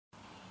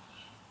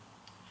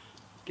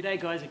G'day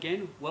guys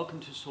again, welcome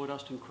to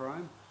Sawdust and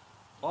Chrome.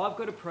 I've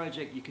got a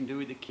project you can do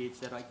with the kids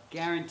that I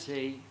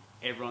guarantee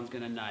everyone's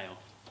going to nail.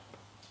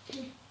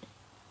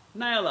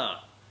 Nail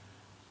art!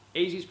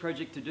 Easiest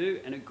project to do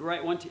and a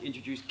great one to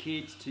introduce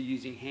kids to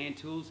using hand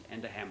tools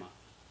and a hammer.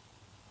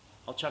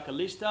 I'll chuck a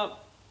list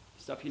up,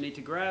 stuff you need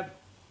to grab,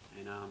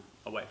 and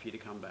I'll wait for you to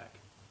come back.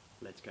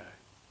 Let's go.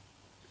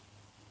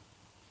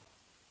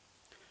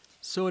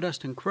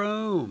 Sawdust and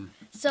Chrome.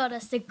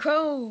 Sawdust and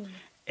Chrome.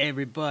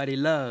 Everybody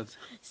loves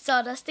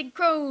Sawdust and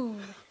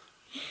Chrome.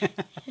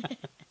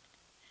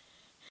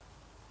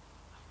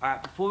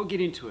 Alright, before we get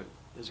into it,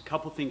 there's a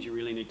couple things you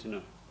really need to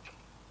know.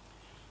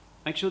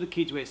 Make sure the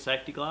kids wear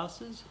safety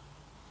glasses.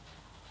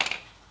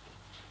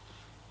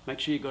 Make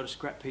sure you've got a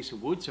scrap piece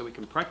of wood so we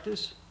can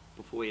practice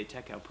before we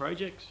attack our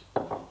projects.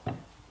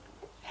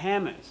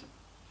 Hammers.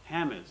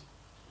 Hammers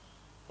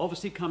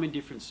obviously come in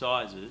different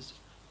sizes.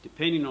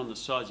 Depending on the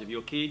size of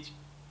your kids,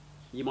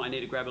 you might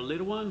need to grab a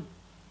little one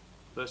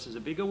versus a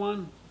bigger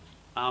one.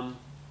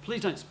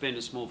 Please don't spend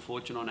a small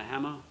fortune on a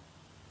hammer.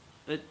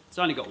 It's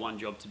only got one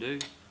job to do.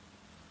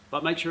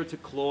 But make sure it's a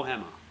claw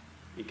hammer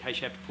in case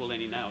you have to pull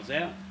any nails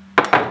out.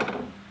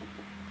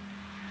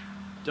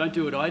 Don't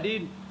do what I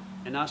did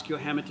and ask your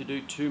hammer to do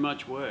too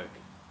much work.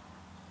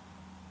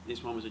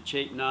 This one was a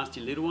cheap, nasty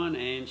little one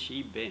and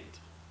she bent.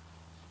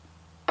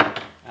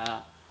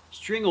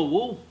 String or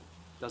wool,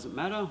 doesn't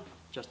matter,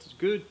 just as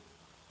good.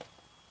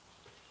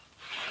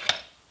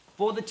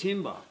 For the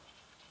timber,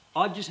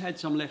 I've just had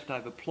some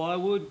leftover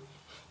plywood,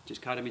 just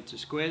cut them into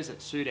squares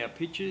that suit our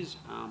pictures.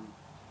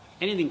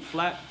 Anything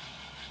flat,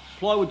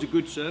 plywood's a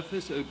good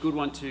surface, a good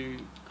one to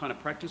kind of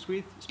practice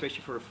with,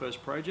 especially for a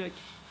first project.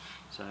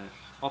 So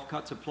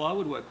offcuts of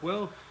plywood work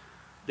well.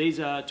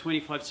 These are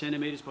 25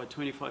 centimeters by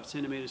 25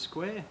 centimeters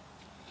square.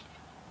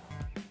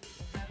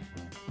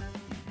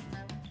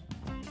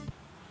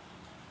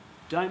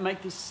 Don't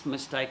make this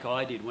mistake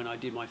I did when I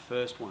did my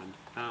first one.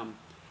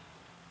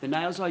 The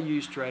nails I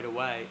used straight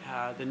away,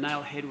 the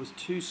nail head was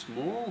too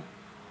small,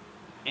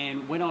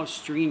 and when I was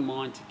stringing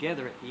mine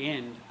together at the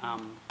end,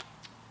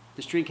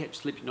 the string kept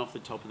slipping off the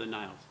top of the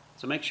nails.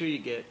 So make sure you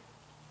get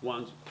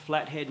ones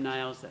flat head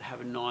nails that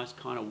have a nice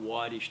kind of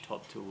whitish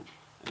top to them,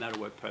 and that'll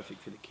work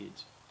perfect for the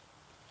kids.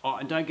 Oh,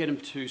 and don't get them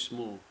too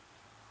small.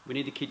 We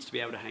need the kids to be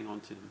able to hang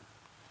on to them.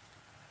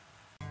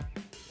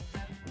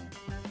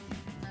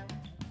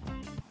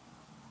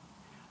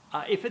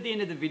 If at the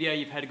end of the video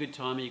you've had a good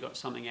time and you got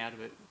something out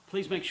of it,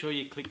 please make sure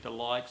you click the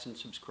likes and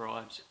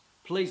subscribes.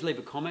 Please leave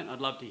a comment, I'd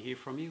love to hear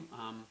from you.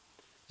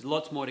 There's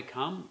lots more to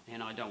come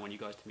and I don't want you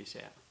guys to miss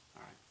out.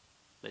 Alright,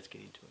 let's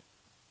get into it.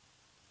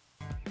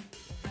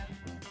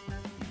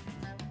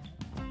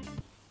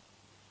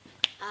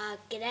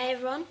 G'day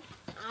everyone,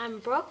 I'm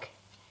Brock.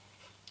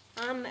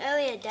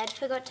 Earlier Dad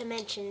forgot to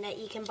mention that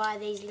you can buy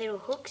these little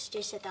hooks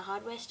just at the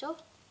hardware store.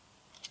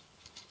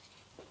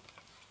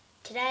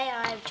 Today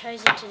I've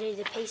chosen to do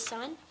the peace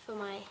sign for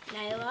my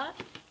nail art.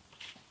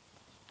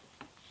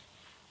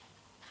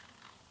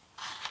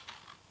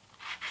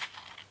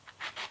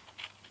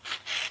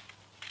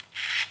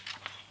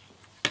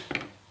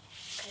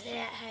 Cut it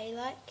out how you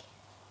like.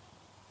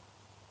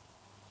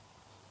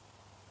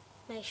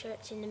 Make sure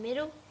it's in the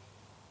middle.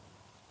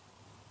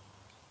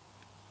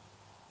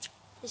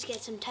 Just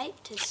get some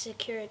tape to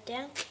secure it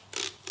down.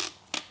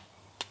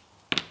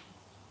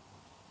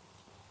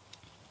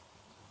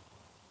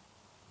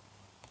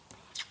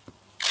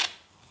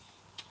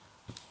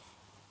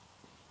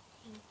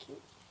 Thank you.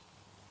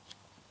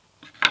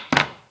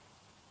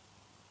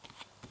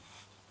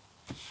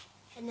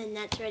 And then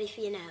that's ready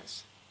for your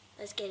nails.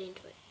 Let's get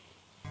into it.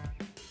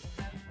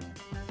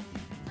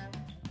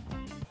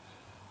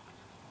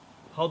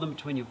 Hold them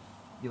between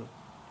your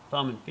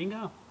thumb and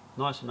finger,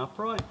 nice and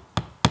upright.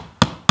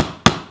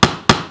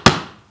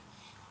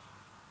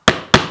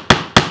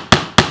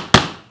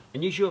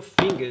 And use your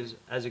fingers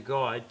as a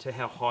guide to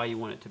how high you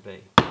want it to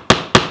be.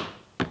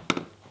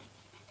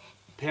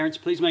 Parents,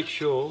 please make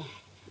sure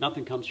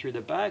nothing comes through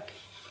the back.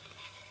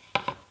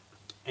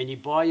 And you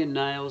buy your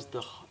nails,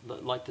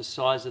 like the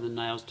size of the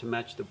nails to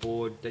match the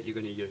board that you're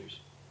going to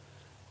use.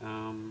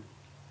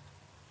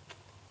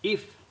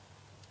 If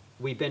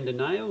we bend a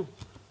nail,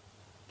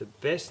 the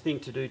best thing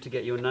to do to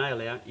get your nail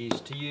out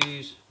is to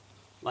use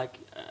like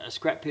a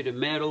scrap bit of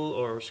metal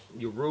or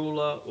your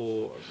ruler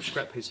or a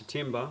scrap piece of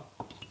timber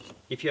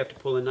if you have to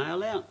pull a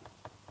nail out,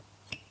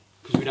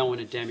 because we don't want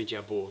to damage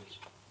our boards.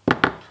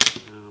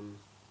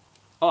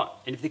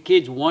 And if the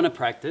kids want to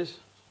practice,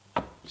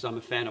 because I'm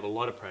a fan of a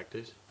lot of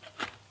practice,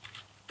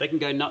 they can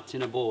go nuts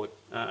in a board,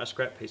 a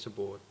scrap piece of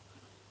board.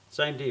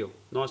 Same deal,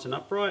 nice and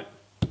upright,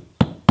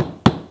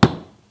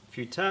 a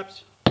few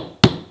taps,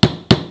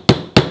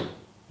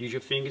 use your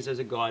fingers as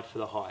a guide for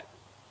the height,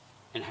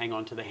 and hang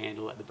on to the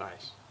handle at the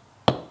base.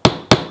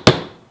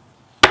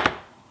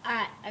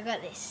 Alright, I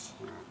got this.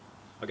 All right.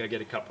 I'll go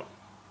get a cuppa.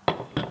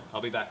 I'll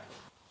be back.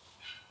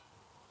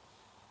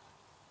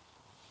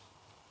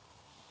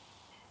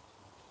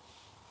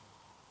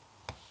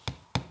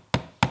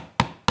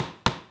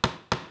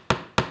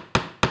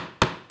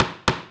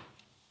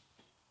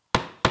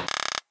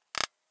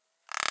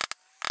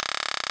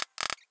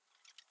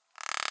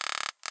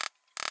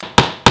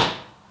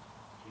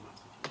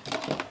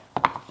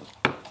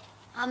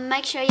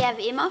 Make sure you have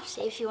earmuffs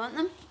if you want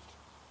them.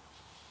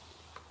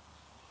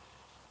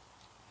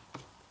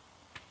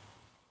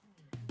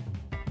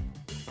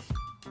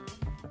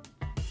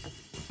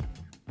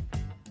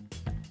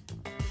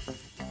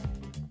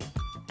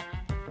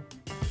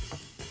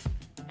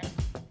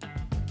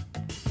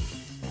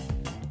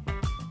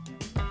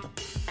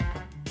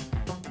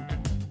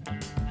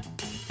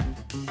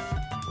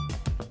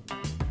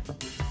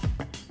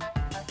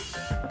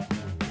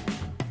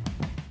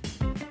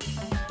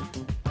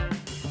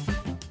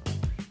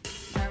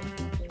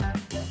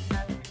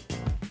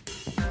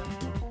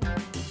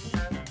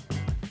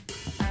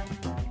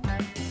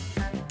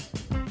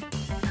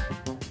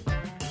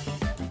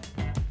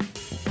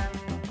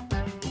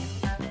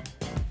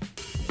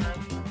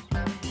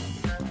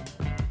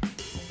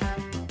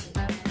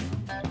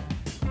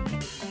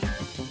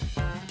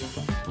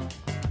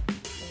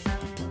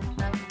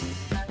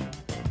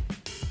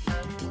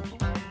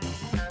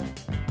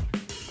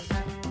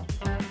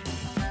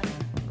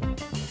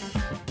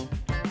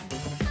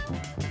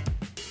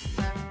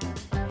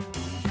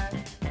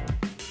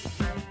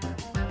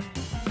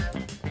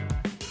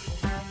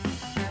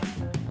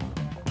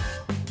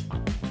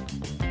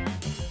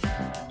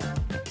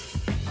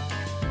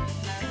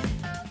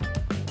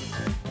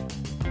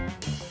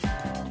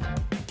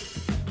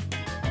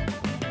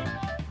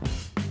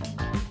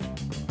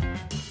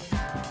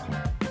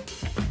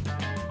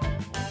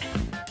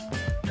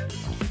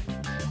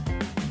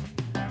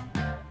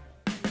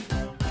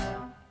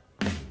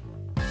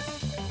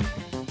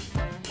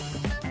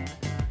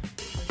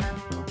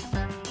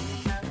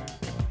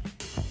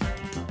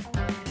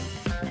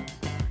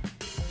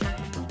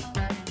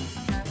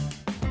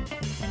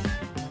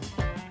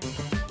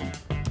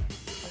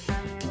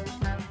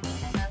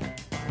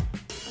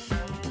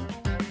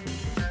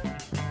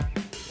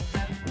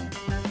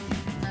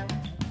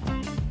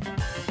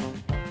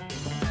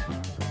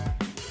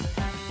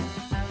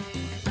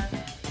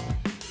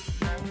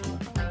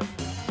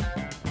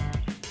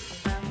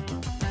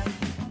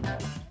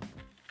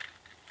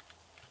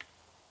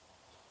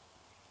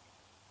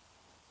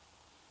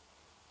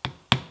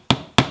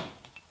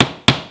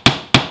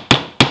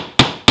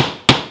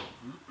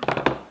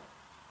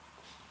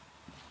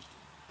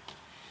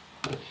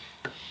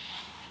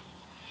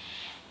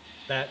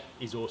 That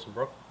is awesome,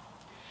 Brock.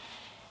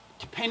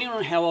 Depending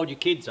on how old your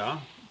kids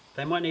are,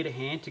 they might need a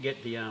hand to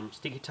get the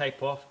sticky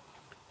tape off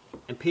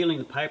and peeling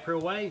the paper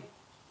away.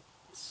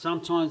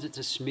 Sometimes it's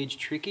a smidge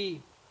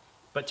tricky,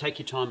 but take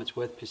your time, it's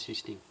worth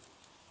persisting.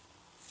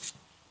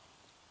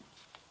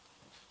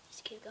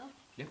 Just keep going.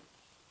 Yep.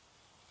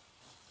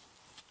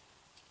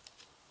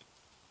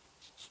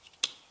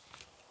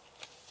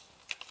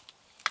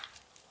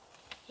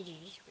 Did you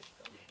just rip it?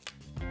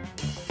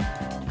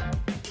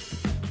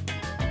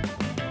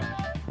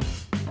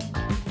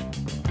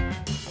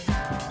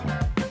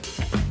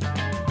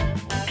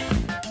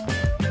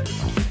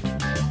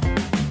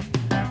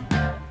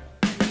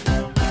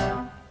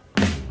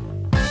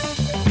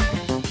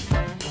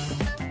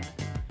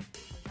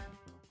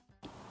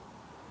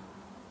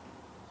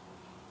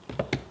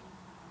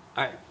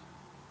 Alright,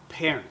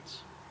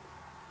 parents,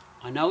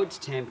 I know it's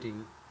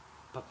tempting,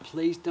 but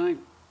please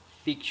don't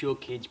fix your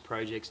kids'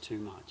 projects too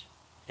much.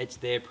 It's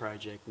their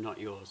project,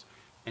 not yours.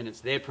 And it's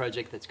their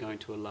project that's going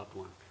to a loved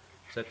one.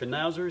 So if the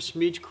nails are a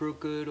smidge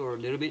crooked or a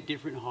little bit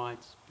different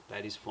heights,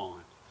 that is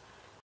fine.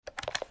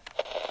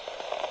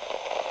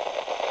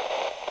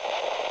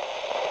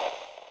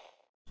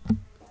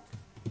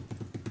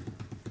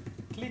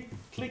 Click,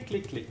 click,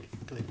 click,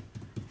 click, click.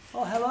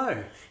 Oh,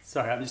 hello.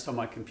 Sorry, I'm just on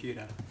my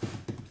computer.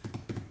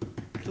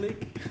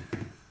 Click.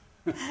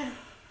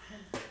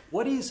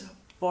 What is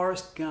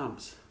Forrest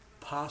Gump's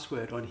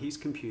password on his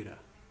computer?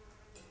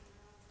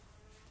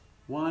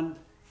 1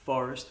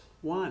 Forrest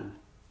 1.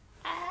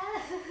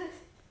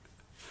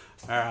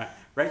 Alright,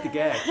 break the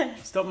gag.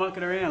 Stop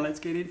mucking around, let's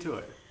get into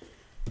it.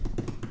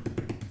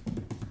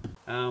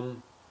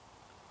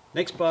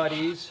 Next part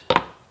is,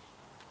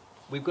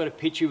 we've got a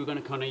picture we're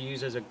going to kind of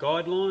use as a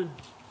guideline.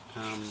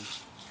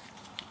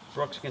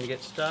 Brock's going to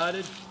get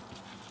started.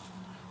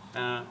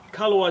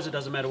 Colour wise, it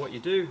doesn't matter what you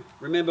do.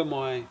 Remember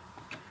my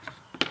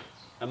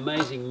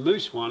amazing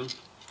moose one,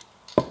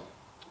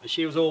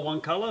 she was all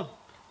one colour,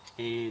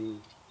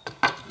 and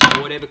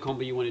whatever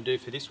combo you want to do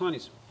for this one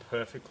is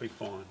perfectly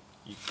fine.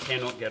 You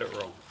cannot get it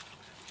wrong.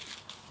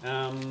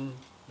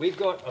 We've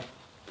got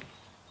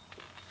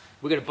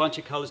a bunch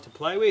of colours to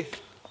play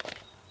with,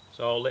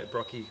 so I'll let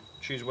Brocky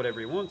choose whatever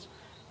he wants.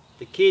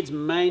 The kids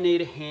may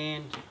need a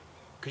hand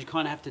because you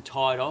kind of have to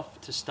tie it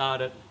off to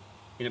start it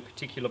in a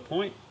particular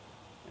point.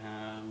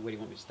 Where do you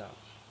want me to start?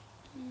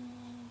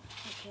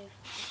 Okay,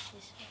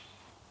 this way.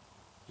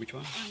 Which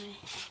one? Oh,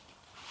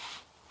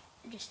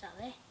 no. Just start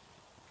there.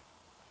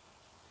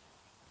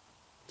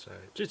 So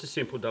just a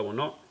simple double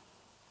knot.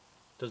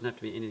 Doesn't have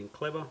to be anything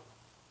clever.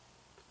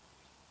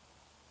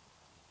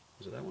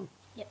 Was it that one?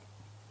 Yep.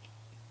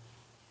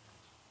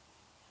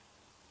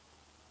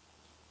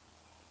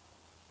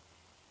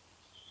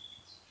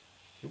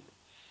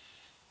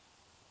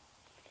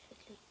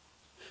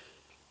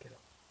 Get up.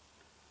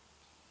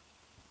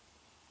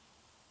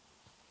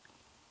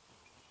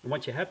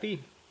 once you're happy,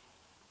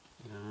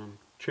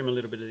 trim a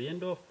little bit of the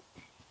end off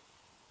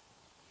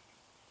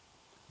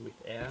with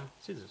our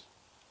scissors.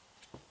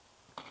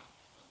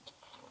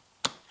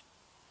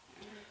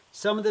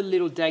 Some of the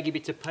little daggy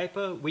bits of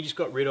paper we just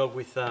got rid of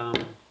with,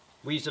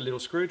 we used a little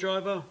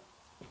screwdriver.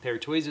 A pair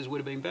of tweezers would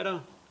have been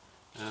better.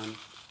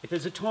 If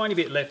there's a tiny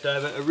bit left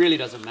over, it really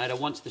doesn't matter.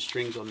 Once the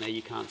string's on there,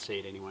 you can't see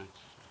it anyway.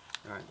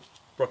 Alright,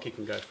 Brocky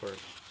can go for it.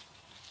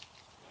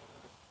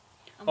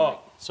 Oh,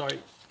 sorry.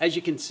 As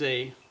you can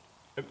see,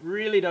 it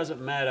really doesn't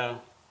matter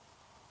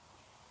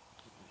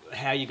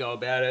how you go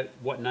about it,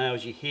 what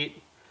nails you hit.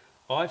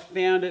 I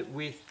found it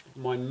with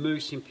my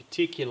mousse in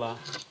particular.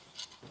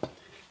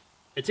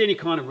 It's any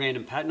kind of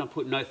random pattern. I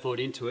put no thought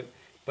into it.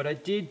 But I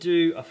did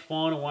do a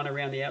final one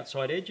around the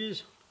outside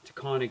edges to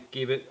kind of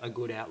give it a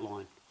good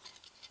outline.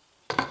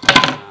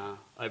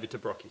 Over to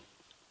Brocky.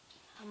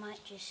 I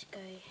might just go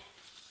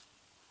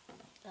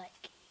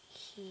like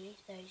here,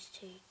 those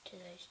two to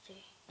those two.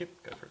 Yep,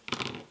 go for it.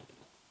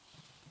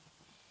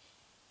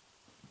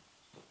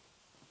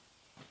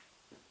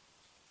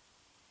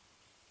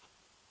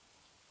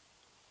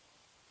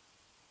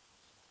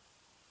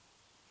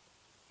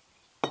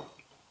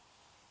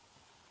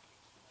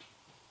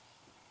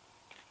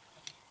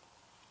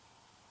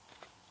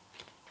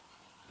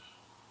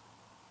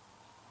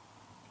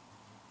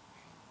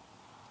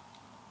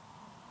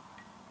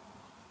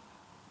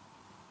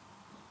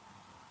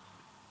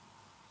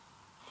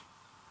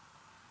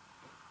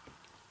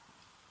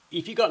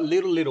 If you've got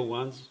little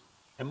ones,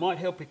 it might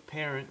help with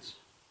parents.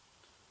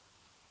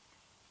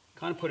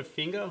 Kind of put a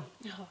finger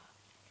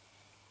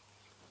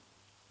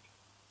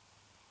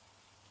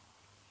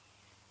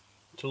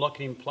to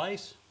lock it in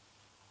place,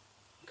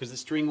 because the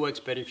string works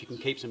better if you can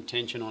keep some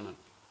tension on it.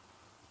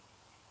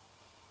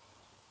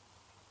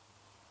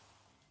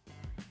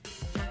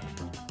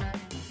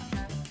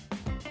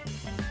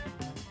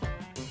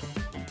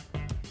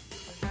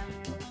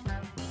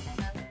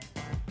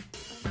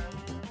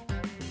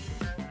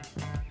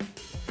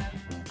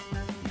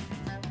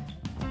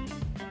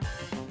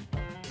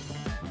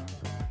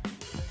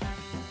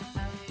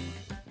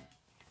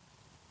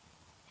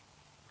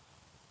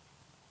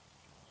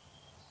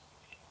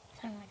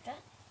 Something like that.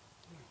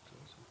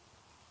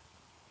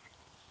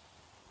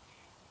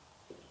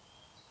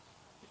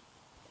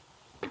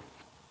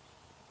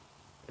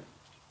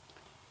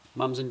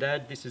 Mums and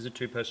Dad, this is a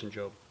two-person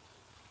job.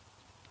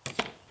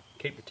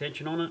 Keep the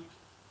tension on it.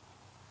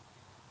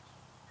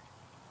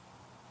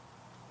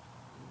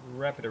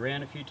 Wrap it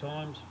around a few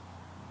times.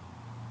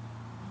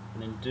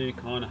 And then do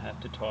kind of have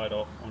to tie it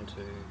off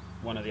onto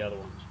one of the other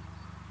ones.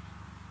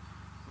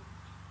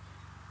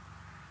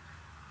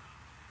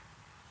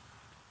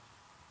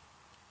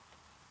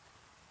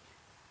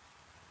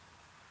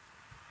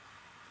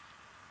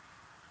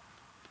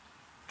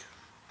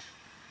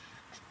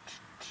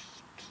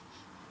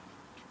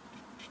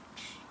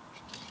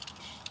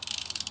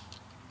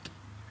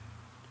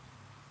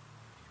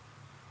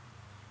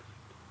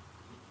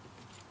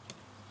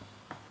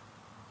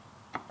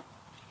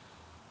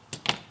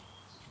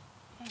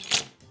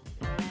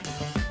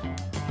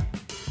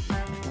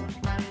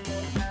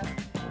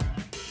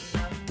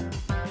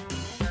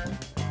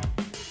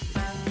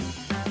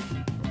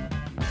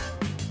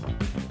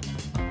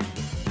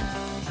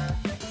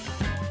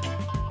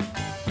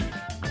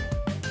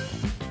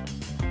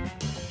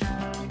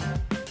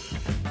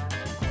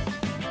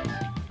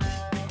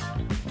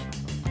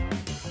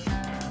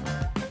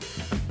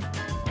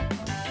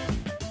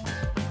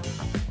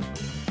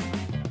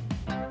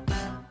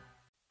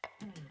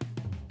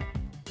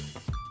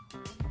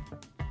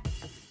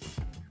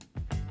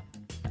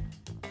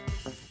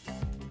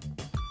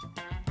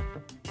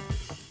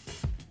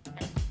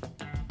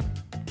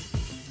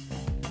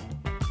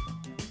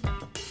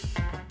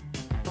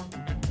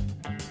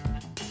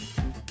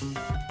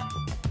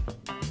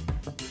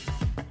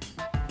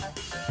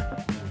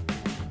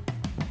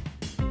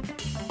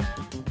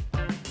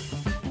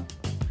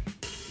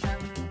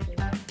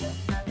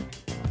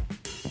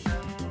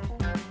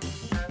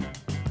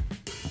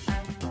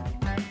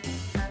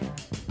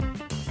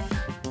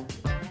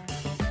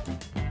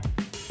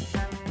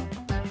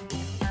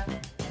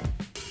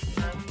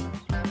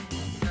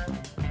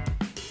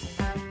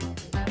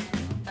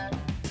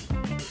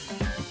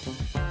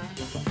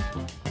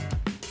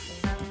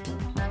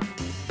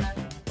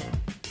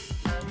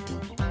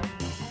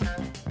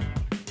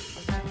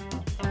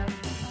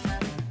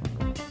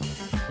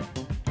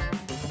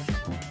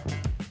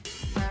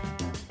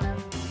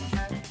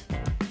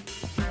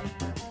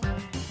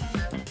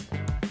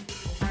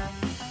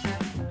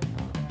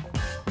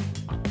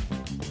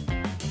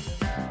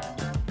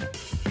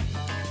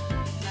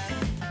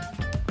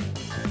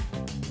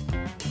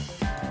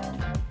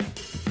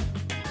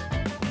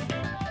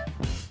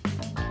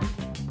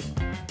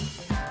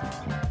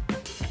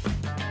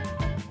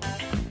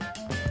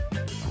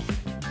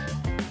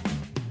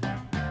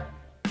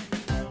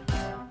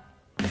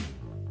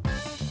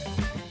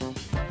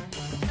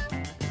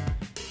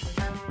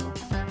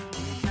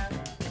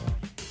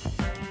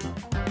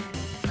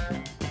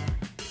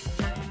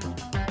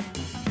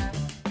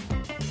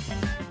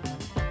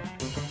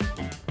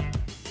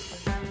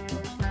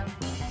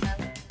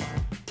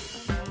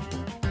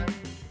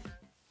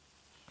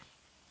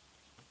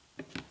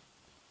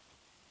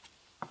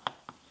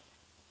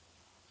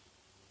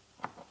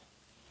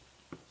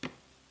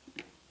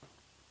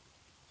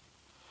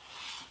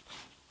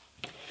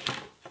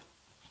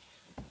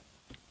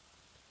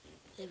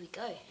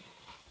 go.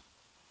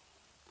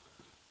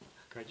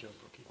 Great job,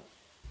 Brookie.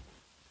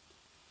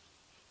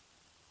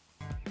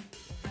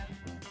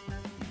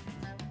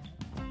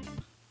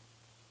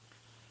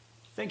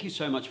 Thank you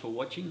so much for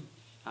watching.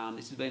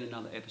 This has been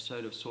another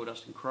episode of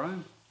Sawdust and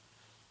Chrome.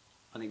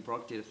 I think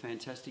Brock did a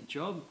fantastic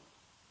job,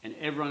 and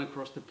everyone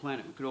across the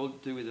planet, we could all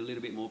do with a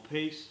little bit more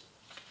peace,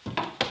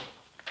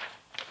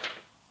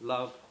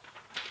 love,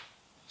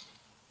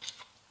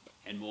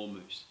 and more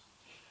moose.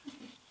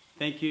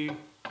 Thank you,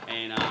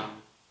 and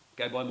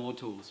go buy more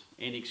tools.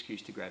 Any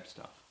excuse to grab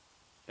stuff.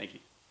 Thank you.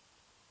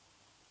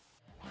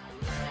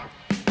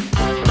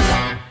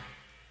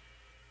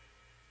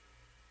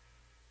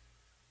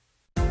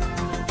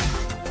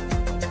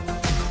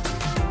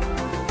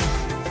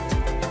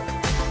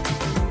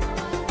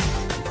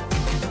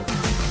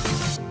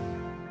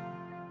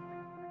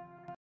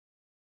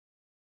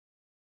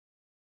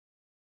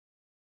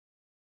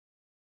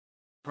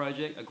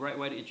 Project, a great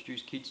way to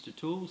introduce kids to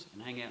tools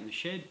and hang out in the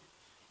shed,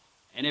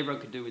 and everyone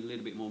could do with a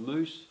little bit more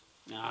moose.